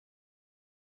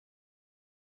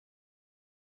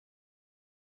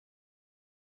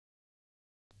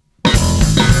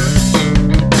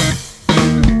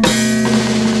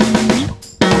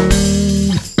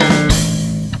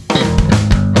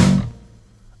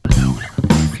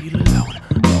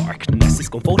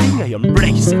comforting, I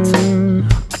embrace it.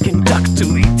 I can talk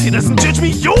to it, he doesn't judge me.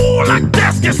 You like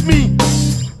this, yes me.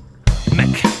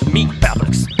 Make me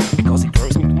perplex, because it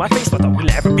throws me to my face, but I will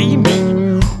never be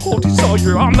me. Oh,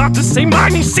 desire, I'm not the same,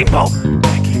 mine is simple.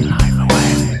 Taking life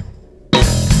away.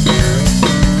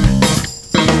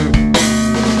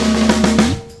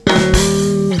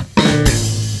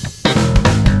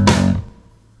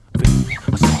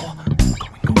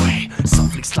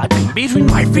 Sliding between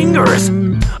my fingers.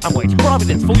 I'm waiting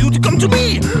providence for you to come to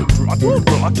me.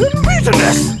 Blood and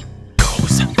bitterness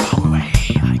goes far away.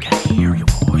 I can hear your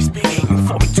voice begging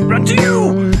for me to run to you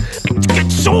and to get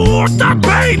short that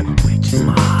pain, which is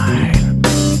mine.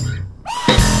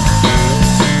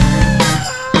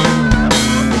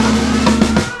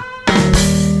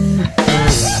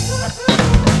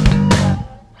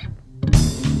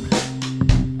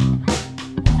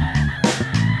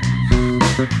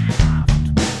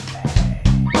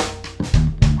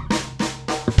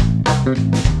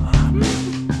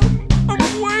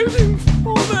 I'm waiting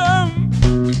for them.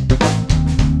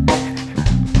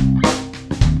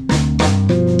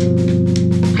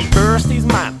 First is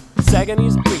man, second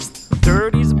is priest,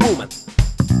 third is woman.